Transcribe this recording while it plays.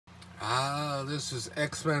This is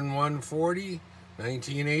X-Men 140,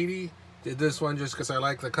 1980. Did this one just because I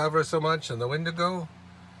like the cover so much and the Wendigo.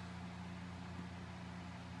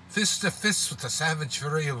 Fist to fist with the savage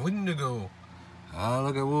fury of Wendigo.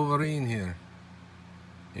 Look at Wolverine here.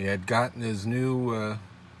 He had gotten his new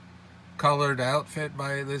colored outfit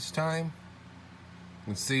by this time.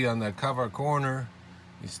 You can see on the cover corner,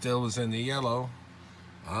 he still was in the yellow.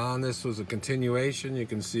 And this was a continuation. You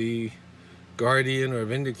can see Guardian or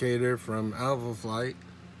Vindicator from Alpha Flight.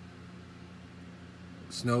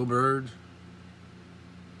 Snowbird.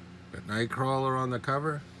 Got Nightcrawler on the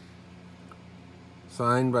cover.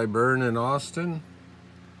 Signed by Byrne and Austin.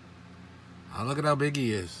 Look at how big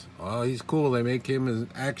he is. Oh, he's cool. They make him an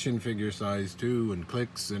action figure size too, and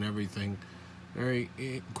clicks and everything. Very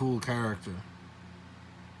cool character.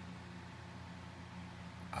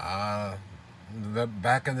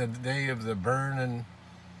 Back in the day of the Byrne and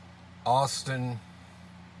Austin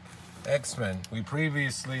X-Men, we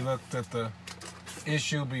previously looked at the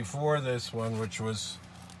issue before this one, which was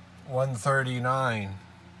 139.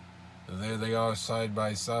 There they are side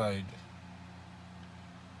by side.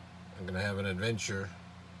 I'm gonna have an adventure.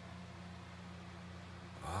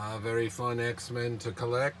 Very fun X-Men to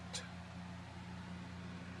collect.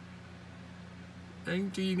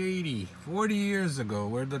 1980, 40 years ago.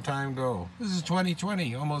 Where'd the time go? This is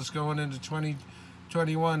 2020, almost going into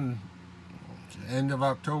 2021, end of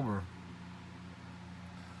October.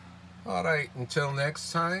 Alright, until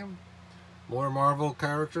next time, more Marvel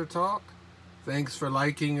character talk. Thanks for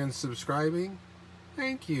liking and subscribing.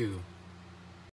 Thank you.